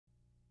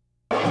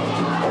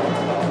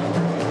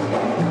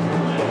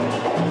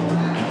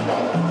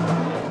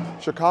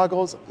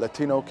Chicago's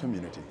Latino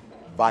community,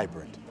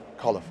 vibrant,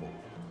 colorful,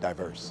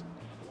 diverse.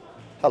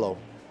 Hello,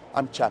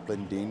 I'm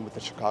Chaplain Dean with the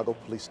Chicago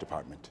Police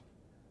Department.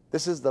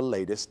 This is the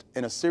latest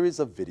in a series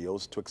of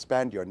videos to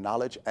expand your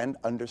knowledge and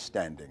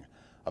understanding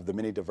of the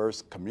many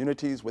diverse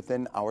communities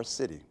within our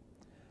city.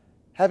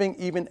 Having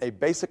even a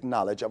basic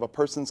knowledge of a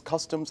person's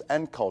customs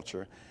and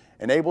culture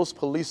enables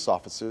police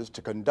officers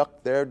to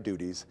conduct their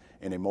duties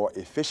in a more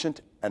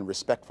efficient and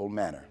respectful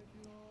manner.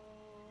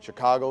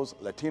 Chicago's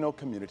Latino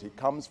community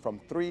comes from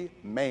three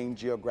main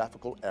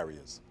geographical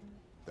areas: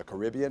 the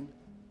Caribbean,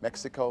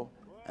 Mexico,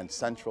 and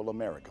Central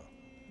America.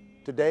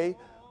 Today,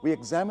 we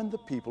examine the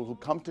people who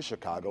come to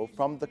Chicago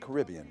from the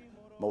Caribbean,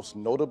 most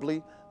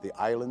notably the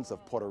islands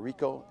of Puerto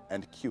Rico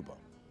and Cuba.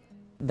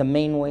 The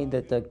main way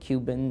that the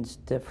Cubans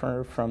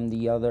differ from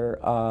the other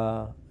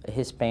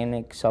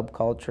Hispanic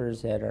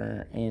subcultures that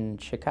are in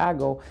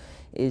Chicago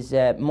is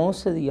that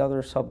most of the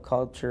other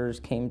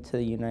subcultures came to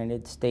the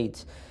United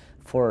States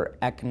for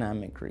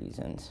economic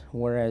reasons,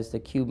 whereas the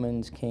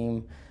Cubans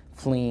came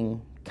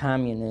fleeing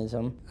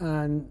communism.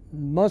 And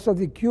most of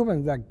the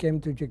Cubans that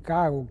came to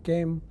Chicago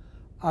came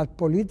as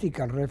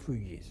political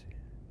refugees.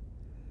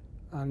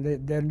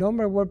 And their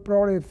number were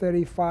probably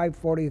 35,000,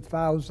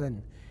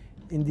 40,000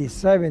 in the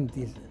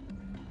 70s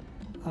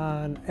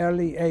and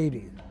early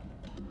 80s.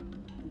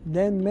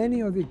 Then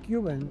many of the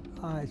Cubans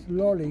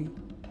slowly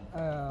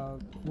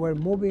were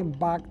moving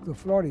back to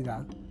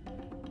Florida,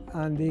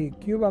 and the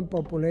Cuban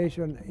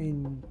population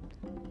in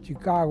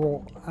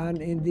Chicago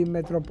and in the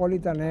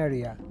metropolitan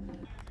area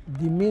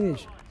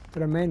diminished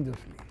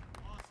tremendously.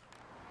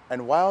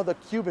 And while the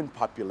Cuban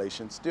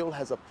population still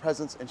has a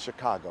presence in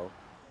Chicago,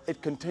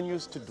 it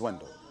continues to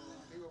dwindle.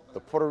 The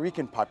Puerto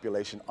Rican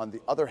population, on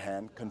the other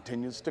hand,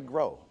 continues to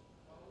grow.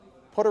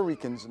 Puerto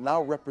Ricans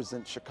now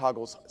represent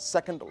Chicago's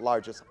second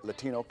largest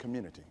Latino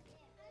community.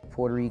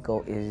 Puerto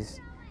Rico is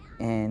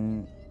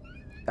in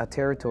a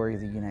territory of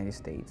the United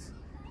States,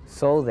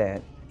 so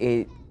that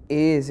it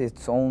is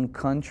its own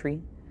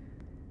country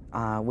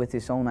with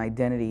its own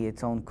identity,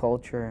 its own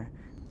culture,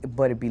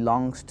 but it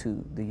belongs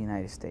to the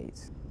United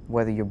States.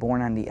 Whether you're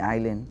born on the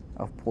island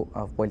of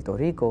Puerto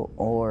Rico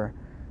or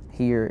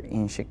here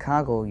in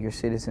Chicago, you're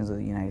citizens of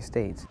the United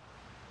States.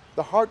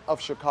 The heart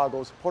of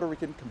Chicago's Puerto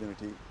Rican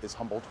community is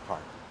Humboldt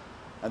Park.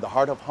 And the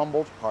heart of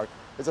Humboldt Park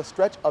is a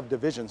stretch of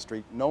Division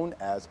Street known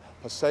as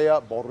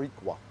Paseo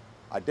Boricua,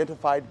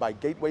 identified by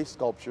gateway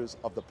sculptures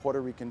of the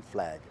Puerto Rican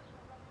flag.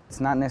 It's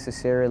not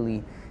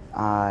necessarily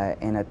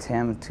an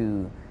attempt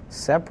to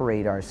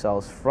separate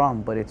ourselves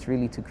from, but it's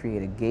really to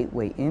create a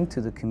gateway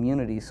into the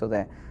community so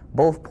that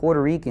both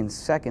Puerto Ricans,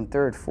 second,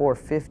 third, fourth,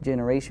 fifth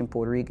generation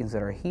Puerto Ricans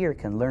that are here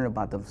can learn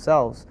about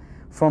themselves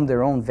from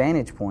their own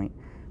vantage point,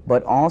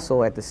 but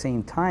also at the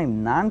same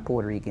time,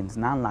 non-Puerto Ricans,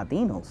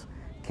 non-Latinos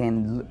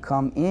can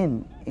come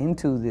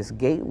into this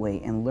gateway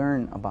and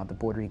learn about the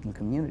Puerto Rican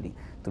community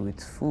through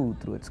its food,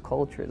 through its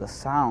culture, the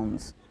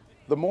sounds.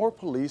 The more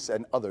police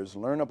and others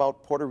learn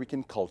about Puerto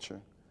Rican culture,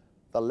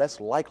 the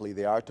less likely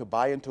they are to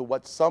buy into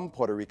what some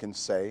Puerto Ricans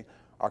say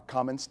are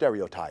common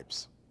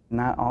stereotypes.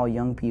 Not all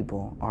young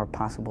people are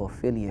possible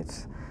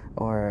affiliates,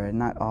 or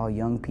not all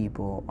young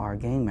people are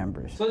gang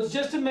members. So it's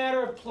just a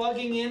matter of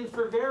plugging in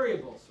for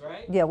variables,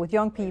 right? Yeah, with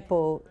young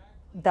people,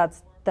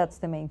 that's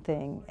the main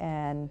thing.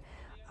 And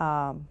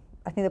I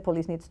think the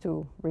police needs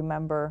to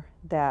remember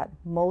that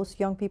most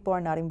young people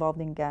are not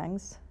involved in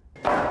gangs.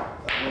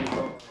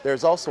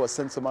 There's also a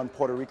sense among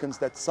Puerto Ricans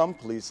that some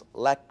police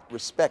lack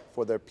respect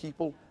for their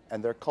people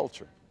and their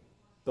culture.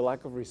 The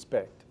lack of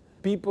respect.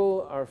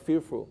 People are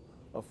fearful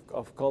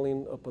of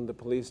calling upon the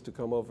police to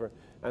come over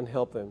and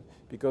help them,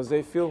 because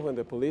they feel when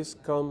the police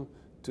come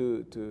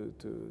to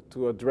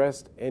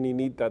address any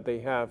need that they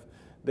have,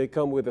 they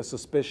come with a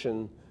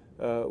suspicion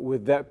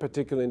with that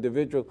particular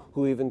individual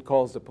who even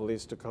calls the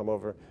police to come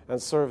over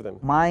and serve them.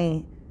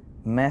 My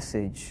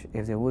message,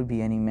 if there would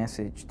be any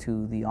message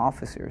to the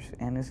officers,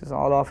 and this is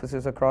all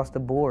officers across the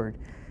board,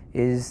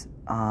 is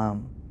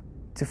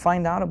to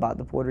find out about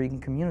the Puerto Rican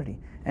community.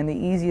 And the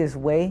easiest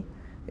way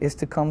is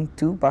to come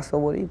to Paseo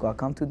Boricua,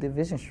 come to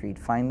Division Street,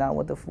 find out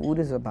what the food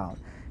is about,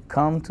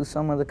 come to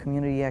some of the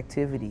community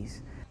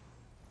activities.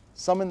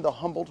 Some in the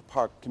Humboldt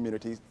Park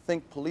community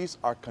think police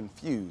are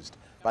confused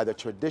by the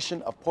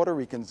tradition of Puerto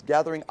Ricans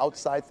gathering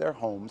outside their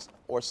homes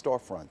or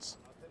storefronts.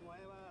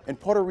 In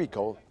Puerto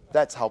Rico,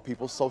 that's how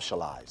people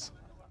socialize.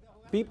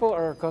 People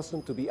are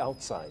accustomed to be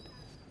outside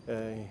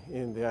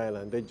in the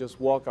island. They just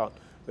walk out.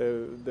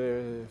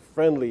 They're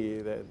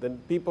friendly. Then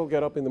people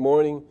get up in the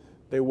morning,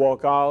 they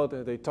walk out,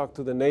 they talk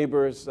to the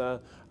neighbors,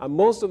 and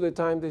most of the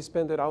time they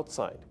spend it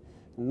outside,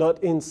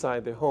 not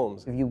inside their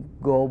homes. If you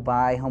go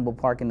by Humboldt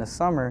Park in the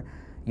summer,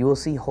 you will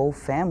see whole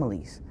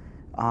families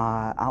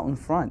out in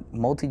front,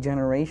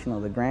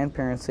 multi-generational, the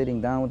grandparents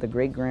sitting down with the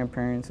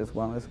great-grandparents as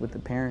well as with the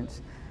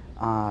parents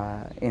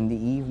in the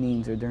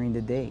evenings or during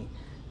the day.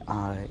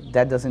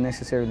 That doesn't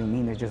necessarily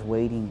mean they're just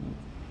waiting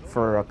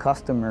for a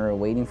customer or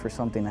waiting for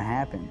something to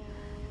happen.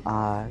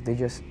 They're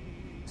just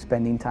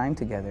spending time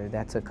together.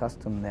 That's a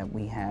custom that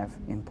we have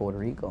in Puerto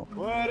Rico.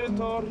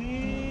 Puerto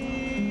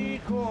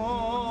Rico.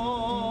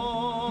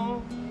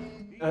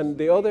 And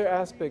the other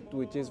aspect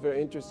which is very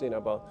interesting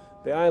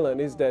about the island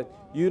is that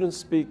you don't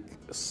speak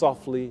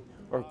softly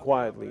or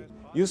quietly.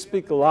 You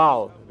speak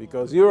loud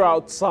because you're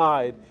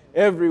outside,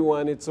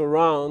 everyone is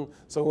around,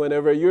 so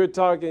whenever you're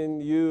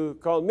talking, you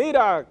call,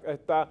 mira,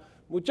 esta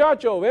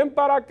muchacho, ven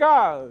para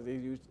acá.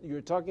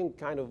 You're talking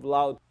kind of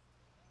loud.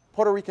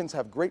 Puerto Ricans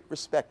have great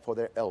respect for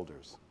their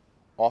elders.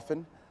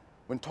 Often,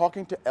 when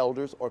talking to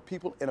elders or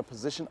people in a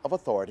position of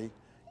authority,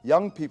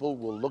 young people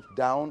will look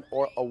down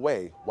or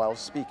away while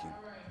speaking.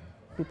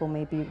 People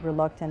may be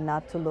reluctant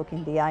not to look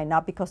in the eye,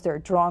 not because they're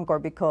drunk or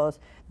because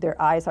their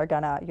eyes are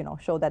gonna,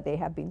 show that they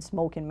have been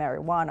smoking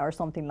marijuana or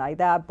something like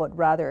that, but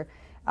rather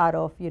out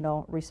of,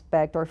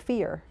 respect or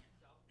fear.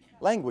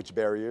 Language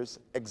barriers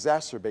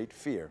exacerbate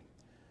fear.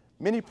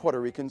 Many Puerto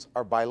Ricans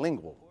are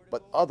bilingual,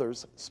 but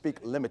others speak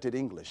limited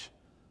English.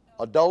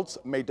 Adults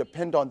may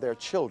depend on their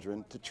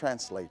children to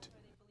translate.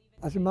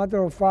 As a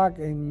matter of fact,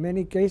 in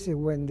many cases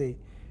when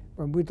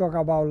we talk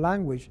about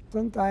language,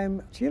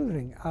 sometimes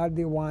children are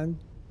the ones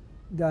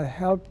that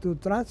help to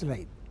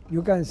translate.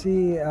 You can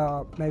see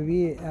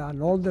maybe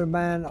an older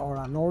man or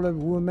an older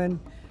woman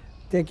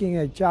taking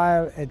a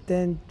child at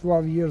 10,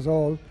 12 years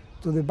old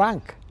to the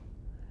bank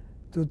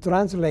to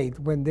translate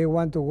when they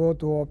want to go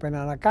to open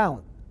an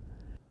account.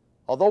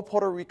 Although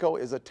Puerto Rico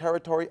is a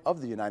territory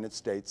of the United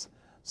States,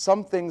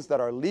 some things that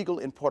are legal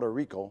in Puerto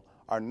Rico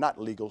are not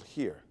legal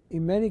here.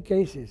 In many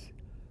cases,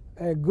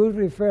 a good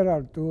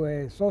referral to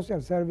a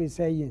social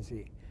service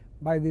agency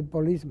by the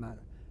policeman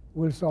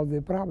will solve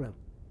the problem.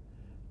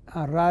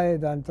 Rather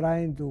than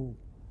trying to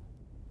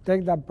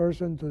take that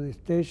person to the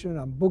station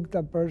and book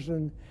that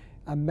person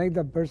and make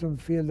that person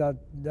feel that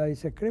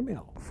is a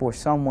criminal. For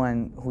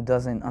someone who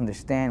doesn't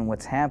understand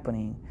what's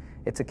happening,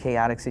 it's a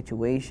chaotic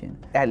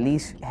situation. At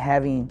least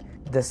having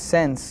the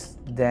sense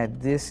that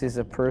this is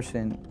a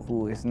person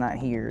who is not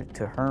here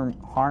to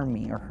harm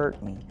me or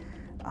hurt me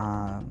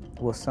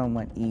will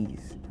somewhat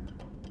ease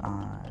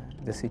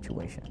the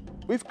situation.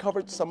 We've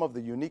covered some of the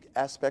unique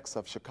aspects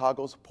of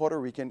Chicago's Puerto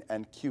Rican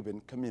and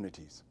Cuban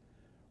communities.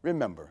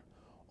 Remember,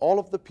 all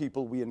of the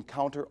people we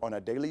encounter on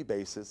a daily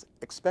basis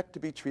expect to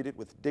be treated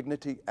with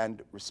dignity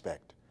and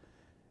respect.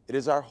 It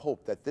is our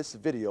hope that this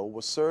video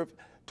will serve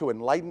to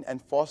enlighten and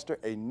foster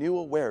a new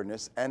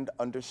awareness and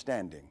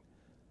understanding.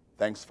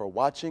 Thanks for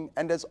watching,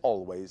 and as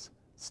always,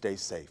 stay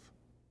safe.